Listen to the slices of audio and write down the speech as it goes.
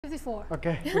54.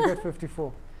 Okay, we got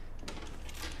 54.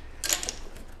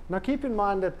 Now keep in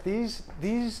mind that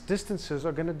these distances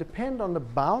are going to depend on the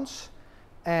bounce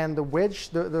and the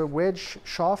wedge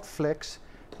shaft flex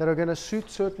that are going to suit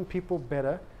certain people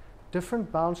better. Different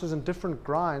bounces and different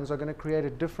grinds are going to create a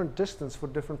different distance for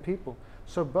different people.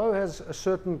 So Bo has a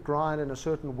certain grind and a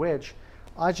certain wedge.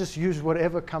 I just use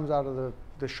whatever comes out of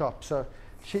the shop. So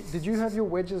did you have your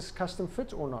wedges custom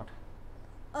fit or not?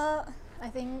 I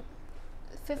think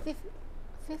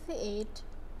 58.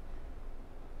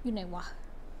 You know what?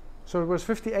 So it was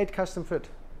 58 custom fit.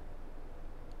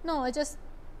 No, I just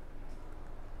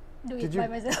do it Did by you-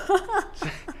 myself.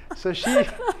 So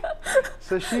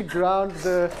she ground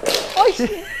the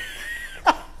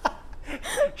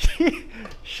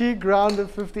she ground the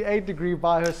 58 degree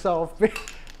by herself.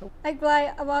 Like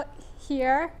about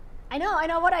here. I know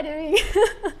what I'm doing.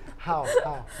 How?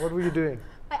 What were you doing?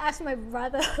 I asked my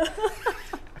brother.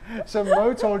 So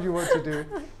Mo told you what to do,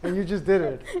 and you just did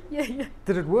it. Yeah.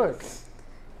 Did it work?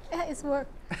 Yeah, it's work.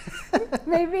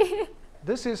 Maybe.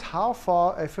 This is how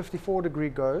far a 54 degree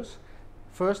goes.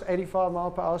 First 85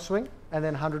 mile per hour swing, and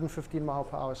then 115 mile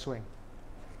per hour swing.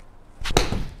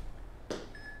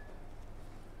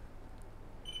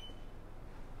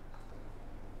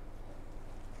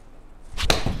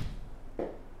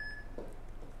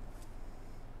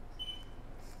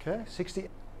 Okay, 60.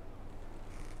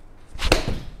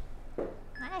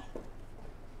 Hi.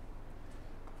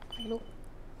 Look.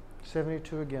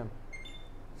 72 again.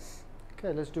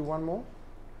 Okay, let's do one more.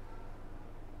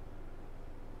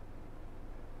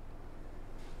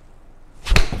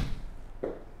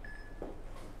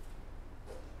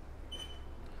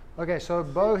 Okay, so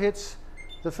Bo hits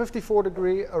the 54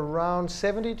 degree around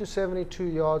 70 to 72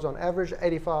 yards on average,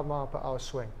 85 mile per hour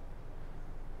swing.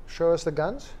 Show us the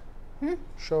guns.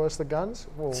 Show us the guns.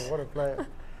 Whoa, what a player.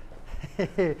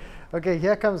 Okay,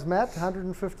 here comes Matt,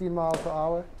 115 miles per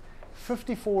hour,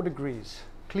 54 degrees,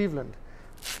 Cleveland.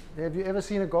 Have you ever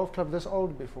seen a golf club this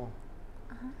old before?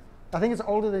 I think it's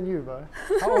older than you, Bo.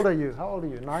 How old are you? How old are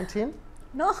you? 19?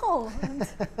 No.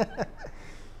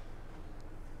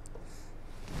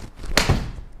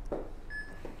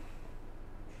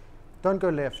 Don't go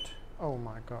left. Oh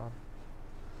my God.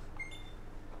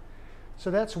 So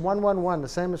that's 111, the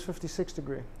same as 56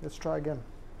 degree. Let's try again.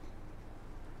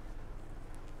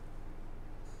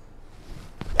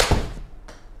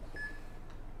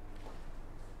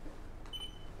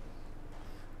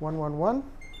 One, one, one.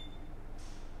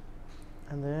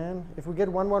 And then if we get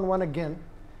 111 again,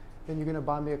 then you're going to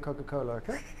buy me a Coca-Cola,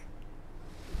 okay?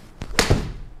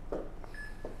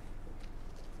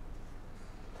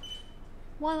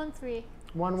 One on three.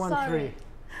 113.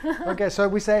 Okay, so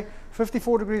we say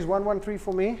 54 degrees, 113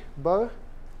 for me. Bo,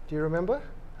 do you remember?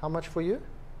 How much for you?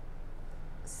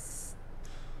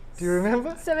 Do you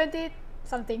remember? 70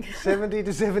 something. 70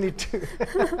 to 72.